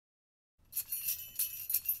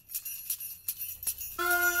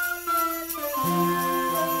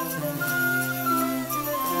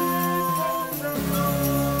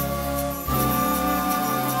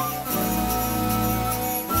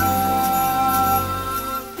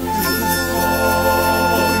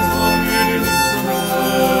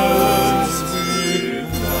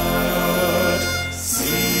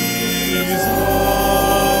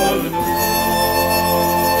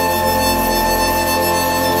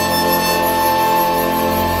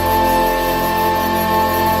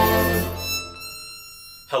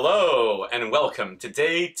welcome to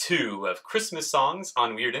day 2 of Christmas Songs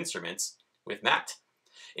on Weird Instruments with Matt.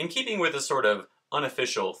 In keeping with a sort of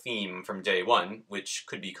unofficial theme from day 1, which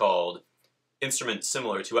could be called instruments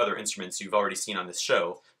similar to other instruments you've already seen on this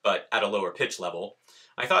show, but at a lower pitch level,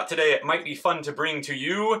 I thought today it might be fun to bring to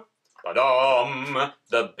you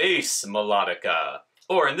the bass melodica,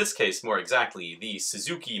 or in this case, more exactly, the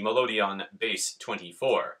Suzuki Melodeon Bass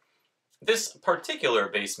 24. This particular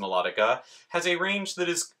bass melodica has a range that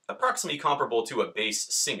is approximately comparable to a bass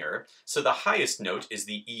singer, so the highest note is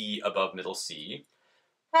the E above middle C,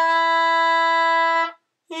 and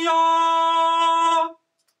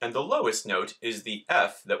the lowest note is the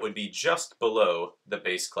F that would be just below the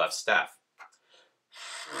bass clef staff.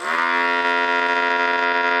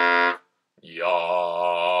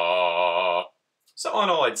 So all in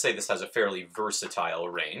all, I'd say this has a fairly versatile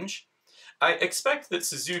range. I expect that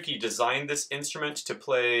Suzuki designed this instrument to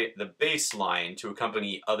play the bass line to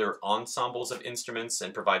accompany other ensembles of instruments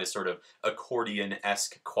and provide a sort of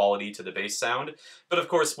accordion-esque quality to the bass sound, but of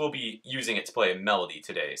course we'll be using it to play a melody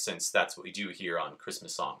today, since that's what we do here on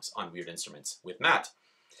Christmas Songs on Weird Instruments with Matt.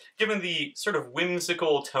 Given the sort of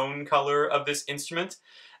whimsical tone color of this instrument,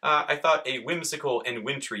 I thought a whimsical and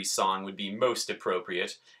wintry song would be most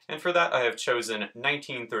appropriate, and for that I have chosen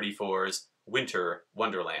 1934's Winter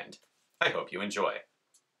Wonderland. I hope you enjoy.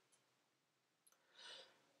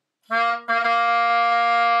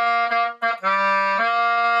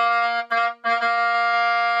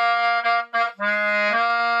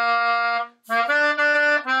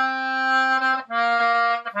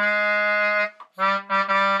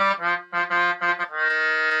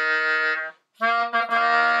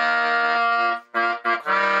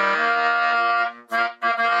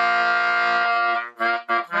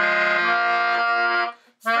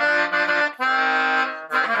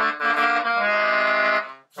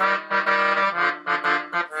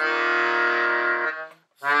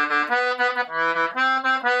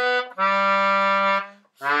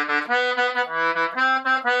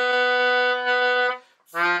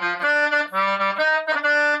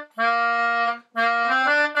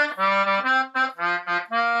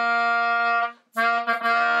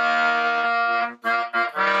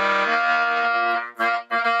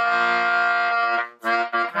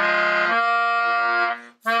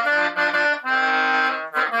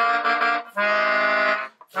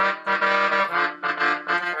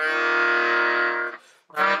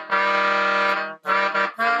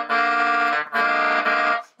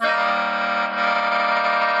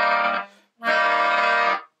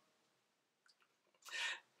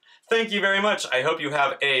 Thank you very much. I hope you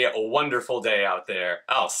have a wonderful day out there.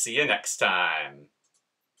 I'll see you next time.